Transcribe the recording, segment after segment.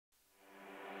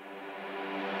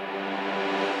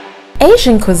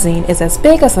Asian cuisine is as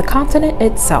big as the continent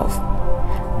itself.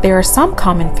 There are some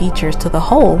common features to the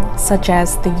whole, such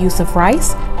as the use of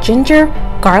rice, ginger,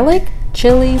 garlic,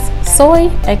 chilies, soy,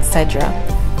 etc.,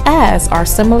 as are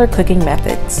similar cooking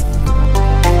methods.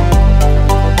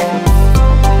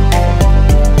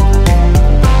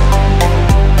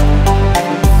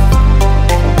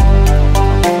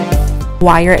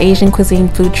 Why are Asian cuisine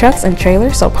food trucks and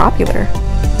trailers so popular?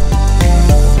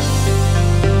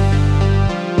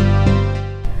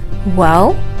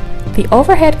 Well, the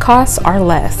overhead costs are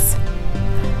less.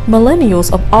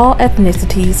 Millennials of all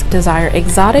ethnicities desire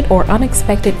exotic or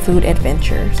unexpected food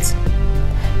adventures.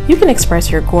 You can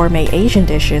express your gourmet Asian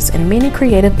dishes in many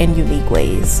creative and unique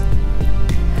ways.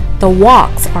 The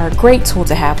woks are a great tool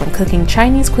to have when cooking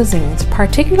Chinese cuisines,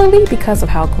 particularly because of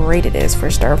how great it is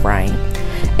for stir-frying.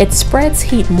 It spreads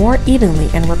heat more evenly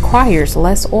and requires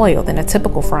less oil than a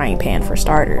typical frying pan for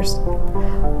starters.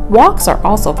 Woks are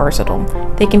also versatile.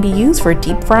 They can be used for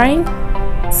deep frying,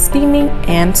 steaming,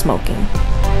 and smoking.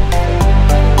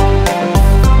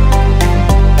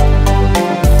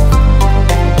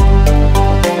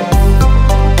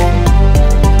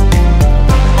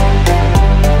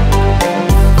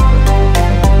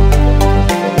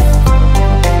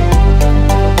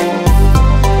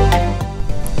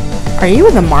 Are you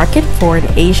in the market for an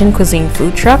Asian cuisine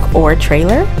food truck or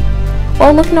trailer?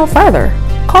 Well, look no further.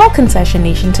 Call Concession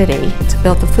Nation today to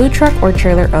build the food truck or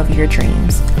trailer of your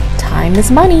dreams. Time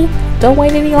is money. Don't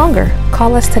wait any longer.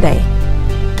 Call us today.